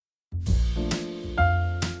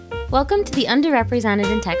Welcome to the Underrepresented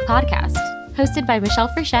in Tech podcast, hosted by Michelle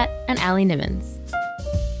Frechette and Allie Nimmons.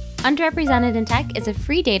 Underrepresented in Tech is a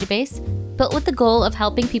free database built with the goal of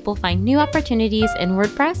helping people find new opportunities in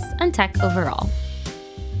WordPress and tech overall.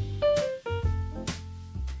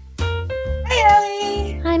 Hi,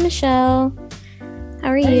 Allie. Hi, Michelle. How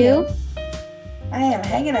are you? I am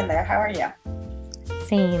hanging in there. How are you?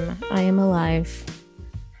 Same. I am alive.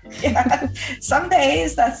 Yeah, some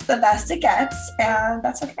days that's the best it gets, and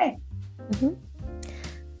that's okay.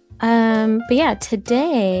 But yeah,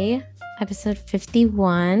 today, episode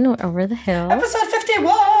 51, we're over the hill. Episode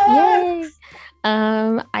 51! Yay!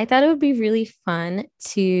 I thought it would be really fun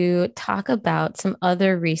to talk about some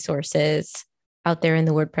other resources out there in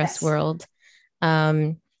the WordPress world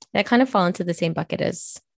that kind of fall into the same bucket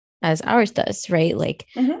as ours does, right? Like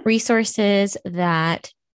resources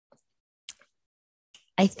that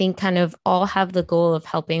I think kind of all have the goal of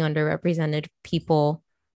helping underrepresented people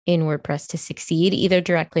in WordPress to succeed, either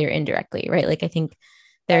directly or indirectly, right? Like I think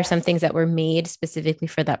there are some things that were made specifically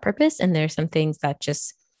for that purpose, and there are some things that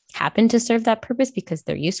just happen to serve that purpose because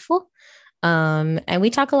they're useful. And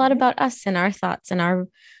we talk a lot about us and our thoughts and our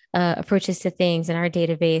approaches to things and our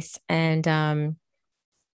database. And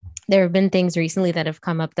there have been things recently that have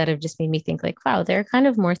come up that have just made me think like, wow, there are kind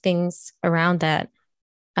of more things around that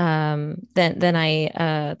than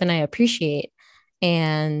I appreciate.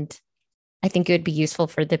 And I think it would be useful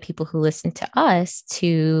for the people who listen to us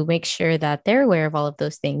to make sure that they're aware of all of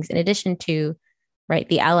those things, in addition to, right,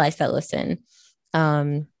 the allies that listen.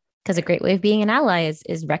 Because a great way of being an ally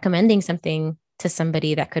is recommending something to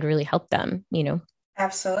somebody that could really help them, you know?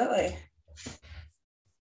 Absolutely.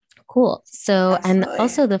 Cool. So, Absolutely. And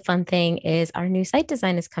also the fun thing is our new site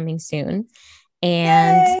design is coming soon.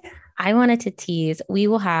 And Yay! I wanted to tease, we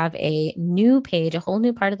will have a new page, a whole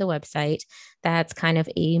new part of the website that's kind of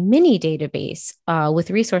a mini database with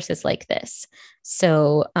resources like this.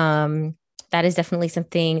 So that is definitely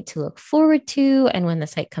something to look forward to. And when the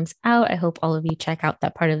site comes out, I hope all of you check out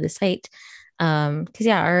that part of the site. Because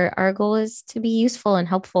our goal is to be useful and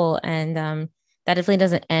helpful. And that definitely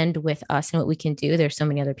doesn't end with us and what we can do. There's so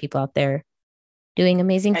many other people out there doing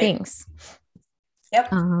amazing things.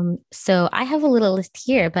 Yep. So I have a little list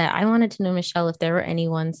here, but I wanted to know, Michelle, if there were any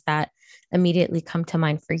ones that immediately come to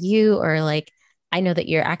mind for you, or like, I know that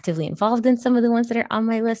you're actively involved in some of the ones that are on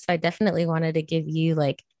my list. So I definitely wanted to give you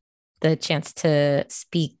like the chance to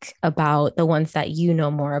speak about the ones that you know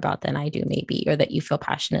more about than I do, maybe, or that you feel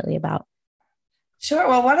passionately about. Sure.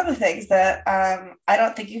 Well, one of the things that I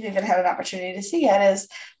don't think you've even had an opportunity to see yet is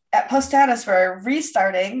at Post Status, we're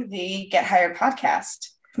restarting the Get Hired podcast.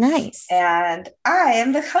 Nice. And I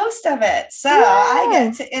am the host of it. So Wow. I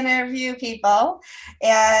get to interview people.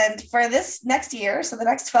 And for this next year, so the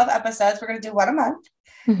next 12 episodes, we're going to do one a month.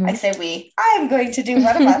 I say I'm going to do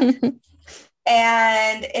one a month.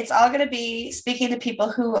 And it's all going to be speaking to people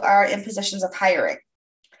who are in positions of hiring.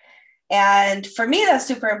 And for me, that's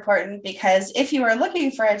super important because if you are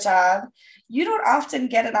looking for a job, you don't often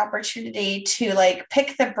get an opportunity to like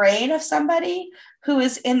pick the brain of somebody who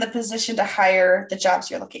is in the position to hire the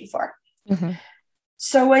jobs you're looking for.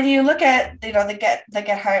 So when you look at, the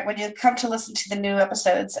Get Hired, when you come to listen to the new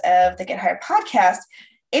episodes of the Get Hired podcast,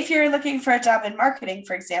 if you're looking for a job in marketing,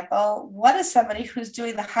 for example, what is somebody who's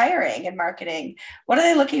doing the hiring and marketing? What are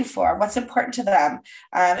they looking for? What's important to them?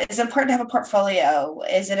 Is it important to have a portfolio?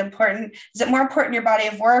 Is it more important your body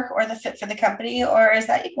of work or the fit for the company, or is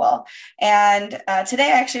that equal? And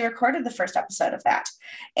today I actually recorded the first episode of that.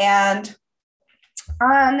 And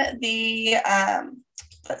on the, on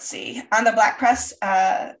the Black Press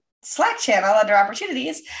Slack channel under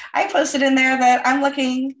opportunities, I posted in there that I'm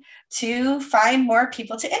looking to find more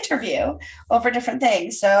people to interview over different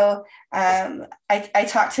things. So I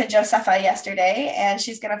talked to Josepha yesterday, and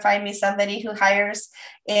she's going to find me somebody who hires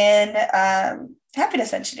in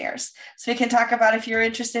happiness engineers. So we can talk about if you're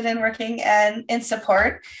interested in working and in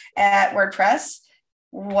support at WordPress.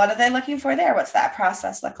 What are they looking for there? What's that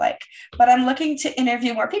process look like? But I'm looking to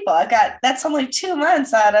interview more people. That's only 2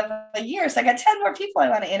 months out of a year. So I got 10 more people I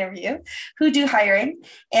want to interview who do hiring.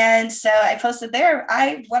 And so I posted there,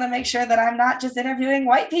 I want to make sure that I'm not just interviewing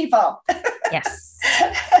white people. Yes.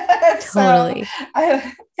 Totally. So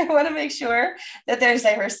I want to make sure that there's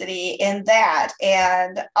diversity in that,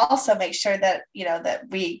 and also make sure that, that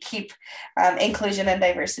we keep inclusion and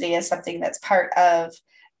diversity as something that's part of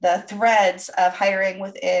the threads of hiring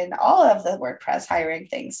within all of the WordPress hiring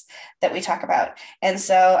things that we talk about. And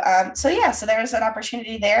so there's an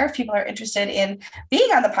opportunity there if people are interested in being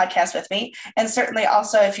on the podcast with me. And certainly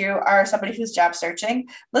also if you are somebody who's job searching,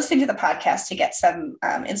 listening to the podcast to get some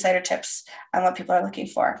insider tips on what people are looking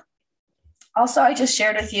for. Also, I just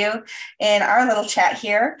shared with you in our little chat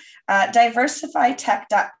here,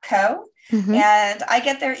 diversifytech.co. Mm-hmm. And I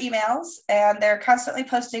get their emails and they're constantly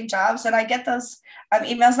posting jobs. And I get those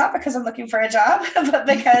emails not because I'm looking for a job, but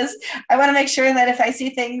because I want to make sure that if I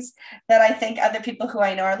see things that I think other people who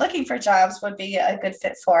I know are looking for jobs would be a good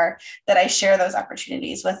fit for, that I share those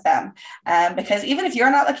opportunities with them. Because even if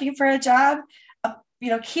you're not looking for a job,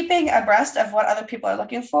 keeping abreast of what other people are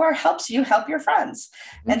looking for helps you help your friends.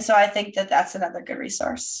 Mm-hmm. And so I think that that's another good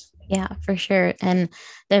resource. Yeah, for sure. And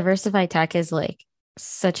Diversify Tech is like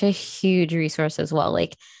such a huge resource as well.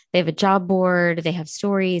 Like they have a job board, they have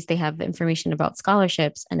stories, they have information about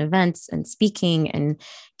scholarships and events and speaking and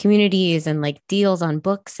communities and like deals on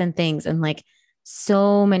books and things and like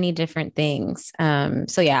so many different things.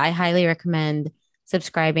 So yeah, I highly recommend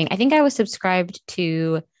subscribing. I think I was subscribed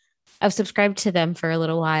to them for a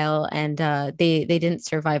little while, and they didn't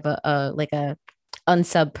survive a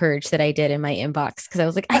unsub purge that I did in my inbox because I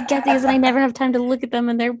was like, I get these and I never have time to look at them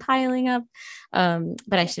and they're piling up.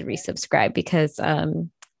 But I should resubscribe because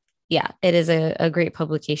it is a great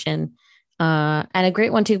publication. And a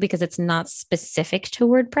great one too, because it's not specific to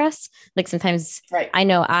WordPress. Like sometimes I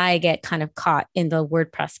know I get kind of caught in the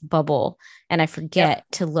WordPress bubble and I forget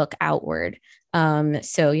to look outward.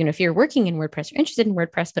 So, if you're working in WordPress, you're interested in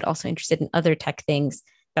WordPress, but also interested in other tech things,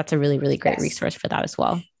 that's a really, really great resource for that as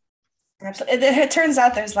well. Absolutely. It turns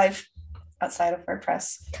out there's life outside of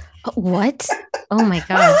WordPress. What? Oh my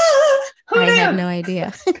gosh. I had no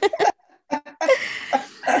idea.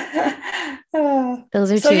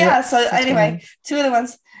 Those are two. So anyway, two of the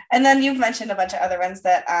ones. And then you've mentioned a bunch of other ones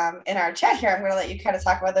that in our chat here, I'm going to let you kind of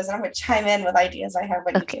talk about those and I'm going to chime in with ideas I have.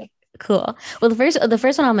 Okay. Cool. Well, the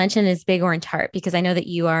first one I'll mention is Big Orange Heart, because I know that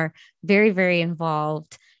you are very, very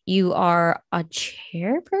involved. You are a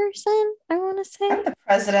chairperson, I want to say. I'm the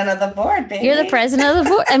president of the board, baby. You're the president of the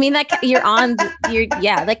board. I mean, that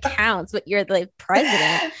that counts, but you're the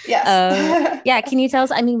president. Yes. Can you tell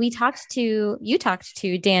us? I mean, you talked to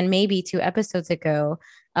Dan maybe 2 episodes ago,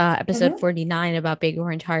 episode 49 about Big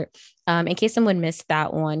Orange Heart. In case someone missed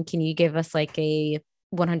that one, can you give us like a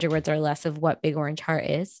 100 words or less of what Big Orange Heart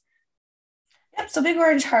is? Yep. So Big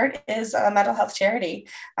Orange Heart is a mental health charity,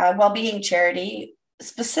 well-being charity,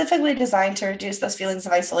 specifically designed to reduce those feelings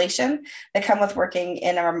of isolation that come with working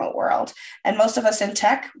in a remote world. And most of us in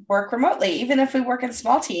tech work remotely, even if we work in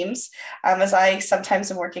small teams, as I sometimes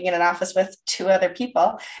am working in an office with 2 other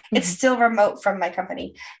people, it's still remote from my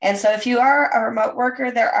company. And so if you are a remote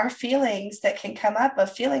worker, there are feelings that can come up of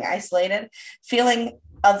feeling isolated, feeling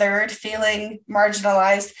othered, feeling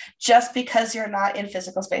marginalized, just because you're not in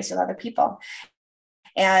physical space with other people.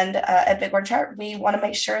 And at Big Orange Heart, we want to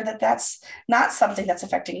make sure that that's not something that's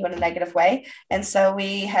affecting you in a negative way. And so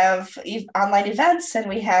we have online events and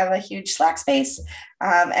we have a huge Slack space,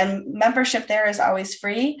 and membership there is always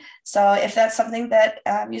free. So if that's something that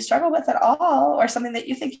you struggle with at all, or something that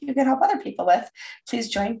you think you can help other people with, please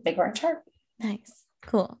join Big Orange Heart. Nice.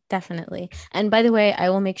 Cool. Definitely. And by the way, I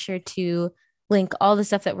will make sure to link all the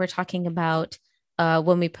stuff that we're talking about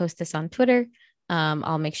when we post this on Twitter.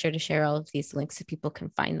 I'll make sure to share all of these links so people can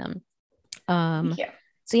find them.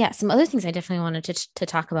 So yeah, some other things I definitely wanted to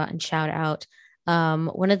talk about and shout out.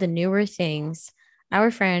 One of the newer things, our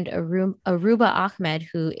friend Aruba Ahmed,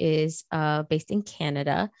 who is based in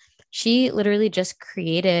Canada, she literally just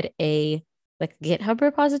created a GitHub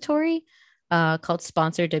repository called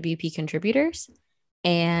Sponsor WP Contributors.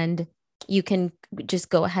 And you can just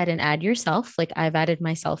go ahead and add yourself. Like I've added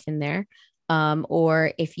myself in there.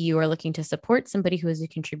 Or if you are looking to support somebody who is a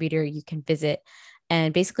contributor, you can visit.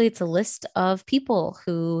 And basically it's a list of people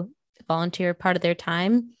who volunteer part of their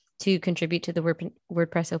time to contribute to the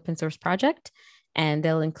WordPress open source project. And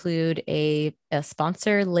they'll include a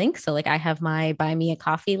sponsor link. So like I have my Buy Me a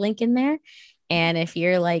Coffee link in there. And if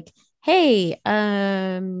you're like, hey,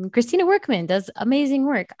 Christina Workman does amazing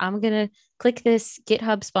work, I'm going to click this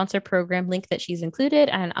GitHub sponsor program link that she's included,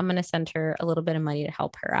 and I'm going to send her a little bit of money to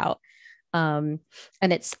help her out. And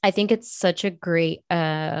I think it's such a great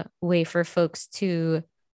way for folks to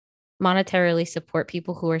monetarily support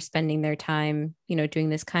people who are spending their time, doing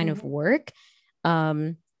this kind of work.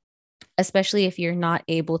 Especially if you're not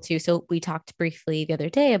able to. So we talked briefly the other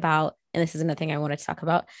day about, and this is another thing I wanted to talk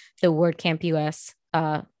about, the WordCamp US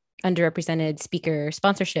underrepresented speaker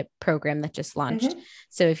sponsorship program that just launched.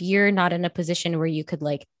 So if you're not in a position where you could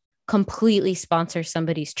completely sponsor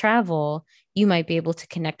somebody's travel, you might be able to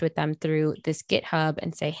connect with them through this GitHub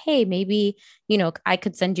and say, hey, maybe, I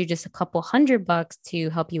could send you just a couple $100 to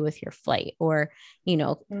help you with your flight, or,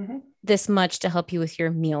 this much to help you with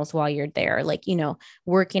your meals while you're there.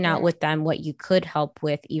 Working out with them what you could help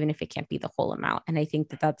with, even if it can't be the whole amount. And I think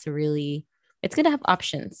that that's a really it's good to have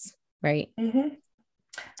options, right? Mm-hmm.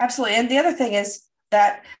 Absolutely. And the other thing is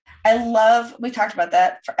that we talked about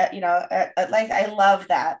that, I love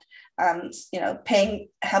that,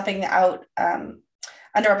 helping out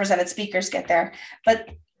underrepresented speakers get there. But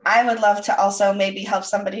I would love to also maybe help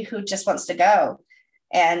somebody who just wants to go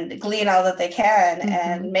and glean all that they can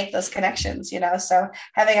and make those connections, so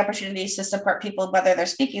having opportunities to support people, whether they're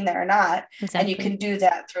speaking there or not. Exactly. And you can do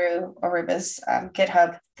that through Aruba's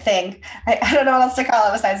GitHub thing. I don't know what else to call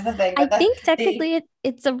it besides the thing. I think technically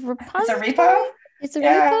it's a repository. It's a repo? It's a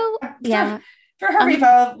repo? Yeah. For her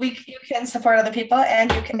repo, you can support other people,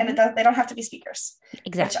 and you can, and they don't have to be speakers.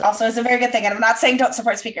 Exactly. Which also is a very good thing. And I'm not saying don't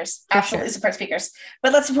support speakers. Absolutely support speakers,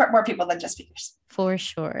 but let's support more people than just speakers. For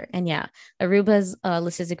sure. And yeah, Aruba's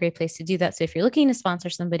list is a great place to do that. So if you're looking to sponsor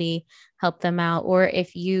somebody, help them out, or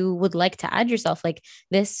if you would like to add yourself, like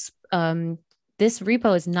this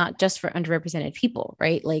repo is not just for underrepresented people,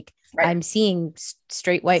 right? Like I'm seeing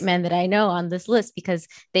straight white men that I know on this list because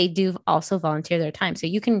they do also volunteer their time. So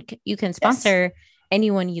you can sponsor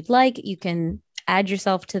anyone you'd like. You can add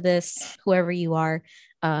yourself to this, whoever you are.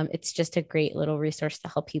 It's just a great little resource to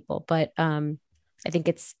help people. But I think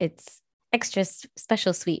it's extra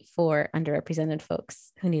special sweet for underrepresented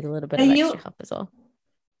folks who need a little bit of extra help as well.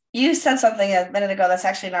 You said something a minute ago that's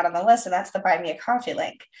actually not on the list, and that's the Buy Me a Coffee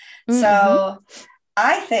link. So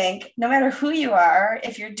I think no matter who you are,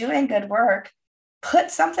 if you're doing good work, put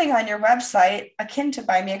something on your website akin to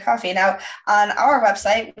Buy Me a Coffee. Now, on our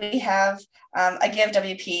website, we have a Give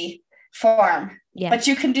WP form. Yeah. But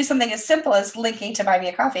you can do something as simple as linking to Buy Me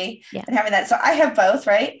a Coffee and having that. So I have both,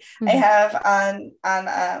 right? I have on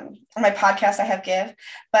my podcast, I have Give,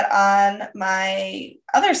 but on my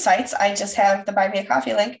other sites, I just have the Buy Me a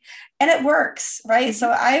Coffee link, and it works, right?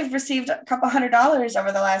 So I've received a couple $100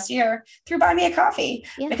 over the last year through Buy Me a Coffee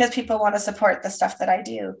because people want to support the stuff that I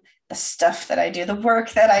do. The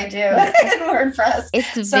work that I do in WordPress.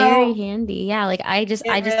 It's very handy. Yeah. Like I just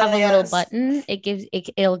have a little button.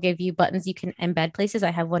 It'll give you buttons you can embed places.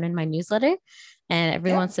 I have one in my newsletter, and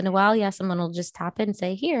every once in a while, someone will just tap it and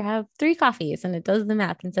say, here, have 3 coffees. And it does the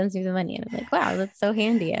math and sends me the money. And I'm like, wow, that's so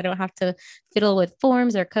handy. I don't have to fiddle with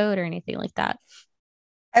forms or code or anything like that.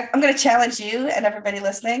 I'm going to challenge you and everybody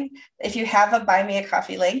listening. If you have a Buy Me a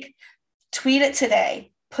Coffee link, tweet it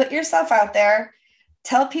today, put yourself out there.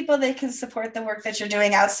 Tell people they can support the work that you're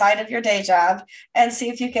doing outside of your day job, and see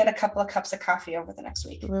if you get a couple of cups of coffee over the next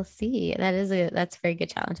week. We'll see. That's a very good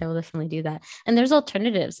challenge. I will definitely do that. And there's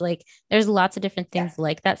alternatives. Like there's lots of different things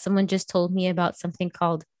like that. Someone just told me about something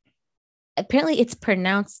called, apparently it's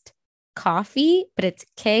pronounced coffee, but it's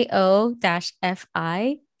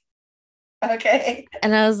KO-FI. Okay.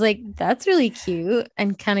 And I was like, that's really cute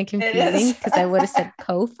and kind of confusing because I would have said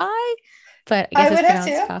Ko-Fi. But I guess I would have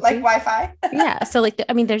too, coffee. Like Wi-Fi. Yeah. So like,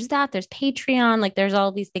 there's that, there's Patreon, like there's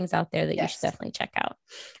all these things out there that you should definitely check out.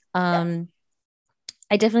 I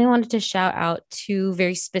definitely wanted to shout out 2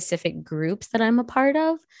 very specific groups that I'm a part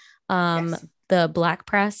of. The Black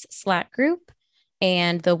Press Slack group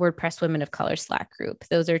and the WordPress Women of Color Slack group.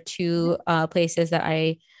 Those are 2 places that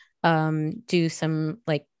I do some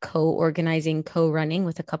like co-organizing, co-running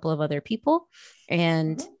with a couple of other people.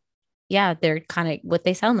 And they're kind of what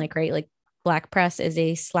they sound like, right? Like Black Press is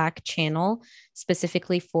a Slack channel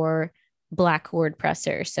specifically for Black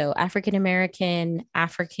WordPressers. So African-American,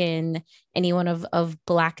 African, anyone of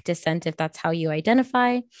Black descent, if that's how you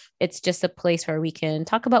identify. It's just a place where we can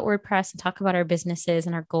talk about WordPress and talk about our businesses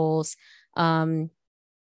and our goals. And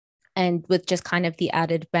with just kind of the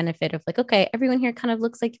added benefit of like, okay, everyone here kind of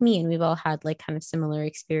looks like me and we've all had like kind of similar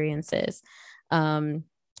experiences. And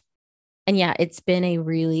it's been a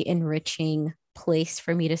really enriching place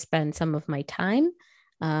for me to spend some of my time.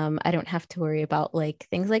 I don't have to worry about like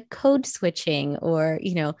things like code switching, or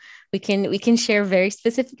we can share very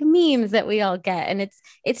specific memes that we all get, and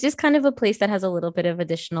it's just kind of a place that has a little bit of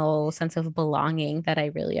additional sense of belonging that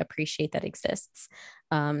I really appreciate that exists.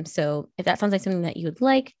 So if that sounds like something that you would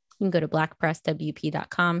like, you can go to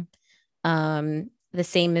blackpresswp.com. The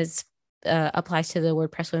same is applies to the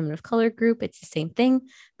WordPress Women of Color group. It's the same thing,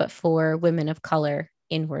 but for women of color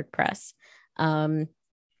in WordPress.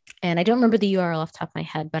 And I don't remember the URL off the top of my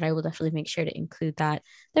head, but I will definitely make sure to include that.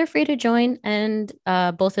 They're free to join, and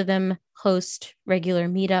both of them host regular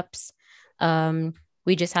meetups.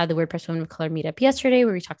 We just had the WordPress Women of Color meetup yesterday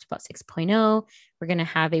where we talked about 6.0. We're going to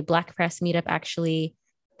have a Black Press meetup actually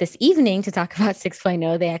this evening to talk about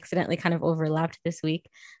 6.0. They accidentally kind of overlapped this week.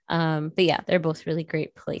 But yeah, they're both really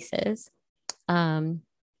great places. There's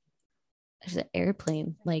an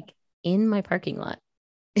airplane like in my parking lot.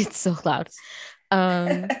 It's so loud.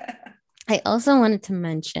 I also wanted to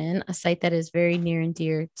mention a site that is very near and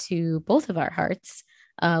dear to both of our hearts,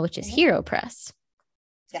 which is HeroPress.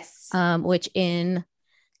 Yes. Which in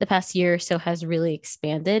the past year or so has really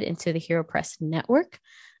expanded into the HeroPress network,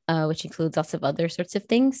 which includes lots of other sorts of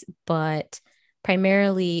things. But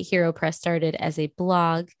primarily, HeroPress started as a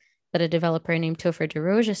blog that a developer named Topher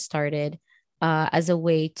DeRoja started as a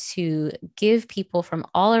way to give people from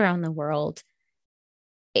all around the world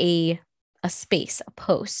a space, a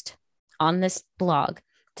post on this blog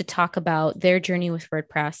to talk about their journey with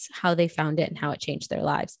WordPress, how they found it, and how it changed their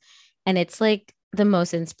lives. And it's like the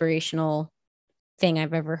most inspirational thing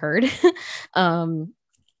I've ever heard.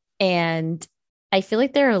 And I feel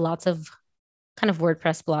like there are lots of kind of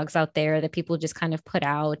WordPress blogs out there that people just kind of put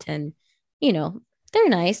out and, they're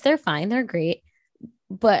nice, they're fine, they're great.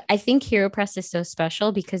 But I think HeroPress is so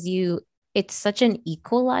special because it's such an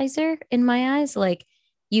equalizer in my eyes. Like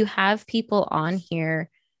you have people on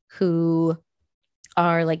here who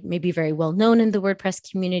are like maybe very well known in the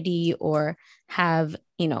WordPress community or have,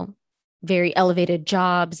 very elevated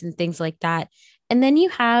jobs and things like that. And then you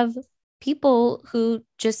have people who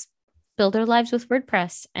just build their lives with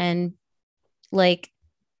WordPress and like,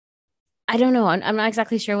 I don't know. I'm not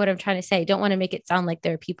exactly sure what I'm trying to say. I don't want to make it sound like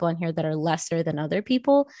there are people on here that are lesser than other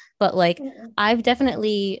people, but like I've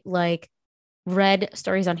definitely like read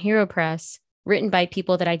stories on HeroPress written by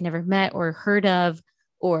people that I'd never met or heard of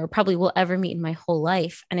or probably will ever meet in my whole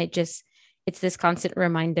life. And it's this constant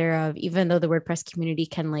reminder of even though the WordPress community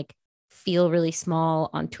can like feel really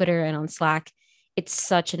small on Twitter and on Slack, it's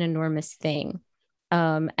such an enormous thing.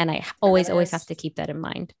 And I always have to keep that in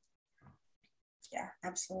mind. Yeah,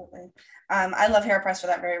 absolutely. I love HeroPress for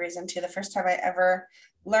that very reason too. The first time I ever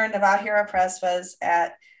learned about HeroPress was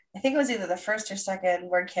at, I think it was either the first or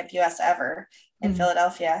second WordCamp US ever in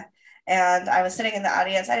Philadelphia. And I was sitting in the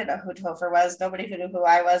audience. I didn't know who Topher was. Nobody who knew who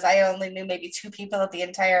I was. I only knew maybe 2 people at the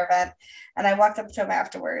entire event. And I walked up to him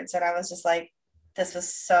afterwards and I was just like, this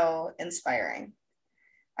was so inspiring.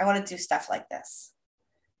 I want to do stuff like this.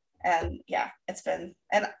 And yeah, it's been,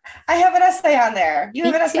 and I have an essay on there. You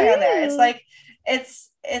have an essay on there. It's like, it's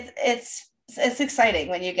exciting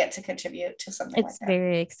when you get to contribute to something like that. It's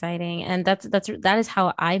very exciting. And that is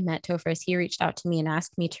how I met Topher. He reached out to me and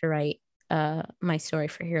asked me to write my story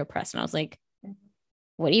for HeroPress. And I was like,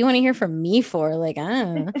 what do you want to hear from me for? Like,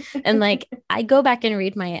 and like, I go back and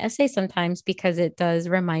read my essay sometimes because it does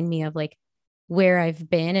remind me of like where I've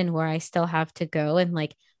been and where I still have to go and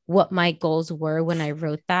like what my goals were when I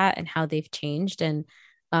wrote that and how they've changed. And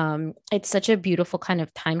it's such a beautiful kind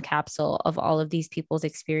of time capsule of all of these people's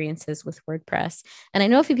experiences with WordPress. And I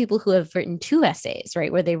know a few people who have written 2 essays,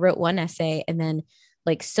 right? Where they wrote one essay and then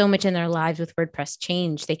like so much in their lives with WordPress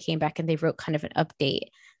changed. They came back and they wrote kind of an update.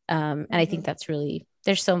 And I think that's really,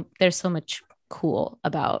 there's so much cool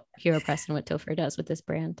about HeroPress and what Topher does with this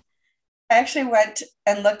brand. I actually went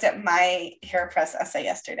and looked at my HeroPress essay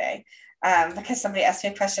yesterday because somebody asked me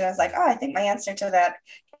a question. I was like, oh, I think my answer to that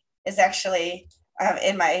is actually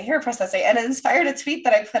in my HeroPress essay. And it inspired a tweet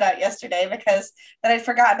that I put out yesterday because that I'd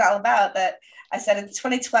forgotten all about. That I said in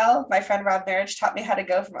 2012, my friend Rob Marriage taught me how to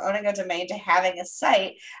go from owning a domain to having a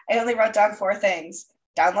site. I only wrote down 4 things: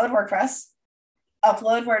 download WordPress,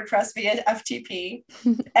 upload WordPress via FTP,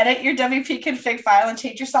 edit your WP config file and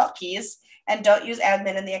change your salt keys, and don't use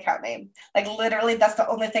admin in the account name. Like literally, that's the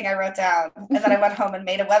only thing I wrote down. And then I went home and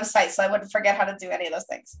made a website so I wouldn't forget how to do any of those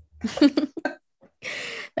things.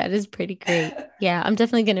 That is pretty great. Yeah, I'm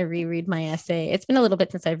definitely going to reread my essay. It's been a little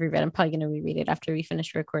bit since I've reread. I'm probably going to reread it after we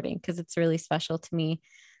finish recording because it's really special to me.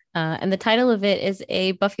 And the title of it is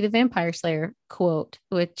a Buffy the Vampire Slayer quote,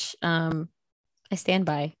 which I stand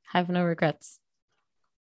by. Have no regrets.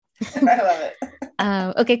 I love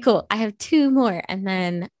it. Okay, cool. I have 2 more, and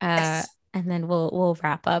then we'll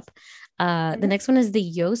wrap up. The next one is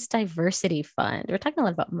the Yoast Diversity Fund. We're talking a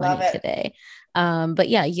lot about money today, but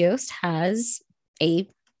yeah, Yoast has a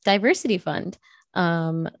diversity fund.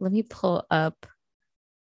 Let me pull up.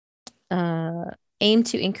 Aim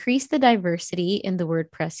to increase the diversity in the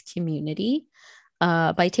WordPress community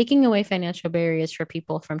by taking away financial barriers for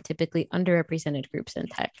people from typically underrepresented groups in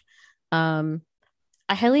tech.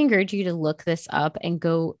 I highly encourage you to look this up and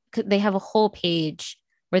go. They have a whole page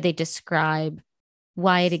where they describe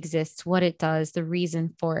why it exists, what it does, the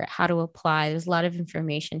reason for it, how to apply. There's a lot of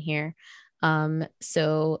information here.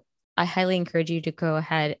 So I highly encourage you to go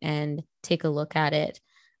ahead and take a look at it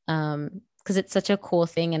because it's such a cool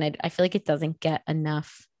thing. And I feel like it doesn't get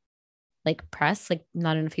enough like press, like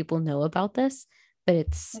not enough people know about this, but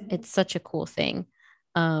it's such a cool thing.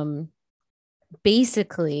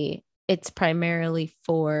 Basically, it's primarily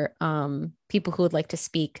for people who would like to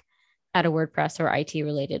speak at a WordPress or IT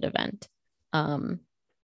related event. I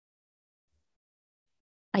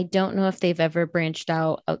don't know if they've ever branched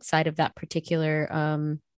out outside of that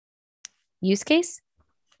particular use case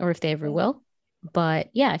or if they ever will. But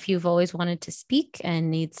yeah, if you've always wanted to speak and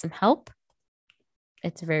need some help,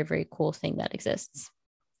 it's a very, very cool thing that exists.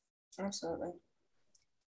 Absolutely.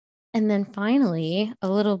 And then finally, a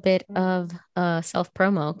little bit of self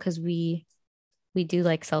promo, because we do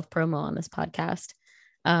like self promo on this podcast.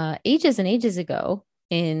 Ages and ages ago,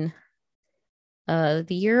 in the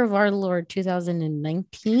year of our Lord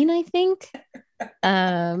 2019, I think.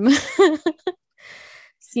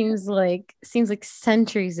 Seems like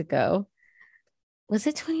centuries ago. Was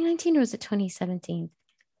it 2019 or was it 2017?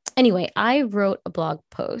 Anyway, I wrote a blog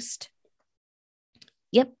post.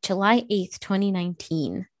 Yep, July 8th,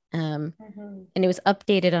 2019. And it was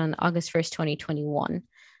updated on August 1st, 2021.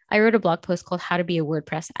 I wrote a blog post called How to Be a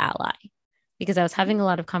WordPress Ally, because I was having a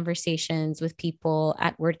lot of conversations with people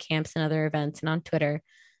at WordCamps and other events and on Twitter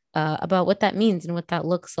about what that means and what that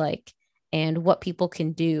looks like and what people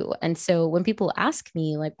can do. And so when people ask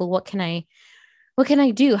me like, well, what can I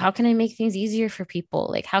do? How can I make things easier for people?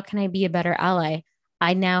 Like, how can I be a better ally?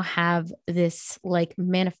 I now have this like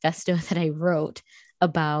manifesto that I wrote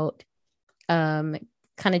about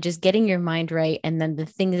kind of just getting your mind right, and then the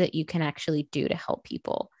things that you can actually do to help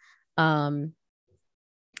people. And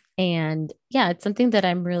yeah, it's something that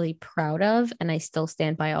I'm really proud of, and I still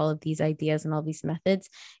stand by all of these ideas and all these methods.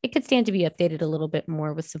 It could stand to be updated a little bit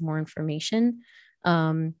more with some more information.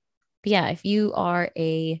 But yeah, if you are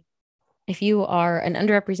an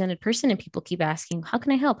underrepresented person and people keep asking, how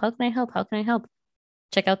can I help? How can I help? How can I help?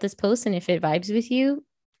 Check out this post. And if it vibes with you,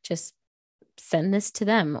 just send this to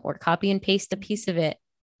them or copy and paste a piece of it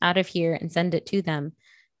out of here and send it to them.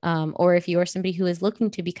 Or if you are somebody who is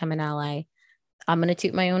looking to become an ally, I'm going to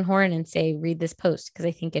toot my own horn and say, read this post, because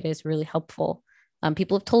I think it is really helpful.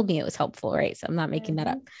 People have told me it was helpful, right? So I'm not making that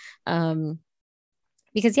up.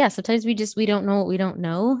 Because yeah, sometimes we don't know what we don't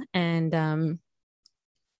know. And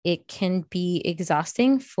it can be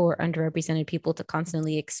exhausting for underrepresented people to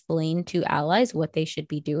constantly explain to allies what they should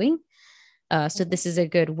be doing. So this is a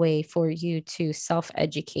good way for you to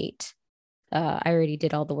self-educate. I already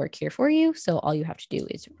did all the work here for you, so all you have to do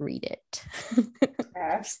is read it.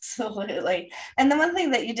 Absolutely. And the one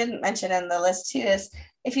thing that you didn't mention in the list too is,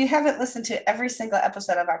 if you haven't listened to every single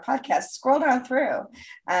episode of our podcast, scroll down through.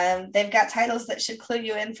 They've got titles that should clue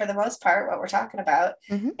you in for the most part what we're talking about.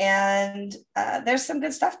 And there's some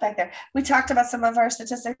good stuff back there. We talked about some of our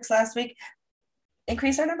statistics last week.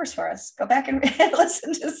 Increase our numbers for us. Go back and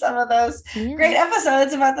listen to some of those great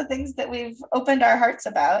episodes about the things that we've opened our hearts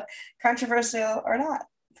about, controversial or not.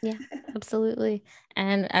 Yeah, absolutely.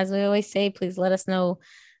 And as we always say, please let us know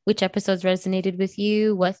which episodes resonated with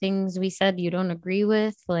you, what things we said you don't agree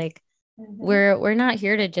with. Like, we're not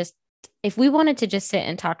here to just, if we wanted to just sit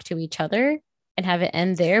and talk to each other and have it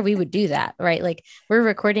end there, we would do that, right? Like, we're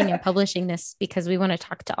recording and publishing this because we want to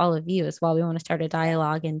talk to all of you as well. We want to start a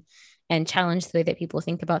dialogue and challenge the way that people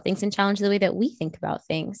think about things and challenge the way that we think about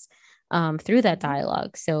things through that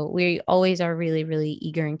dialogue. So we always are really, really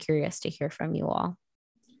eager and curious to hear from you all.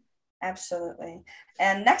 Absolutely.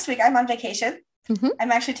 And next week I'm on vacation.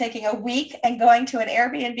 I'm actually taking a week and going to an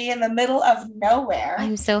Airbnb in the middle of nowhere.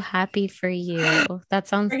 I'm so happy for you. That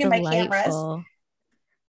sounds delightful.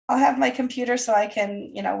 I'll have my computer so I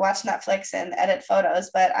can, watch Netflix and edit photos,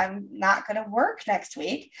 but I'm not going to work next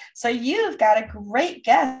week. So you've got a great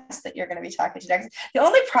guest that you're going to be talking to next. The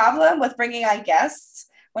only problem with bringing on guests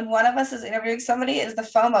when one of us is interviewing somebody is the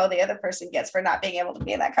FOMO the other person gets for not being able to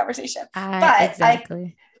be in that conversation.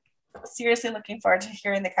 Exactly. I'm seriously looking forward to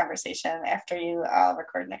hearing the conversation after you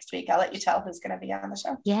record next week. I'll let you tell who's going to be on the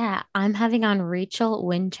show. Yeah, I'm having on Rachel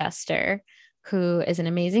Winchester, who is an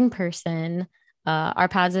amazing person. Our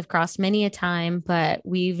paths have crossed many a time, but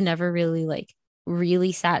we've never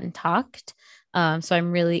really sat and talked. So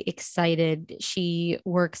I'm really excited. She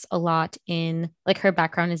works a lot in, her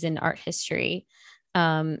background is in art history.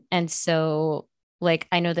 And so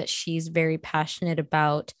I know that she's very passionate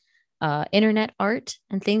about internet art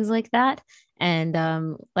and things like that. And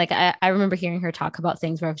I remember hearing her talk about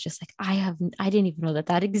things where I was just like, I didn't even know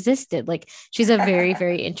that existed. She's a very,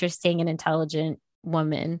 very interesting and intelligent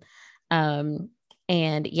woman.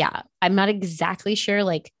 And yeah, I'm not exactly sure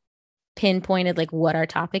pinpointed what our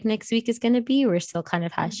topic next week is going to be. We're still kind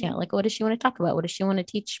of hashing out what does she want to talk about? What does she want to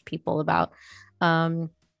teach people about?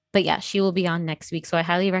 But yeah, she will be on next week. So I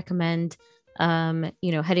highly recommend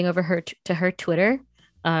heading over to her Twitter.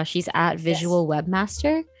 She's at Visual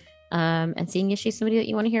Webmaster, and seeing if she's somebody that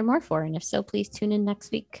you want to hear more for. And if so, please tune in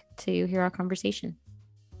next week to hear our conversation.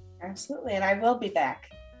 Absolutely. And I will be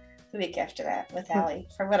back the week after that with Allie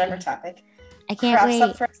for whatever topic. I can't wait.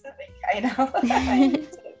 Up for us the week. I know.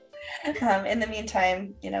 In the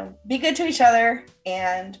meantime, be good to each other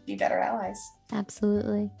and be better allies.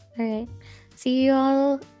 Absolutely. All right. See you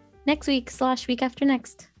all next week / week after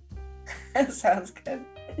next. Sounds good.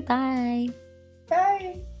 Bye.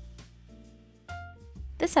 Bye.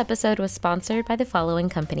 This episode was sponsored by the following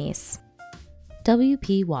companies.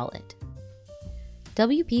 WP Wallet.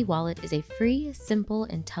 WP Wallet is a free, simple,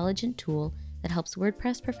 intelligent tool that helps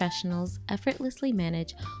WordPress professionals effortlessly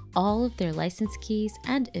manage all of their license keys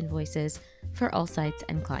and invoices for all sites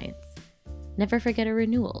and clients. Never forget a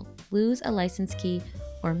renewal, lose a license key,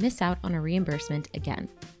 or miss out on a reimbursement again.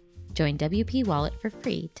 Join WP Wallet for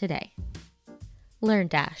free today.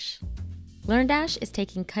 LearnDash. LearnDash is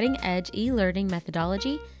taking cutting-edge e-learning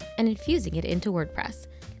methodology and infusing it into WordPress.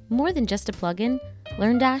 More than just a plugin,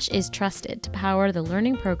 LearnDash is trusted to power the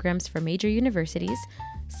learning programs for major universities,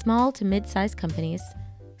 small to mid-sized companies,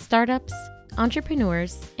 startups,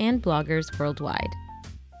 entrepreneurs, and bloggers worldwide.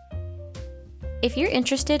 If you're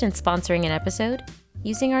interested in sponsoring an episode,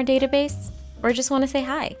 using our database, or just want to say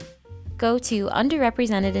hi, go to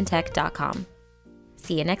underrepresentedintech.com.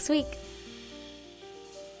 See you next week.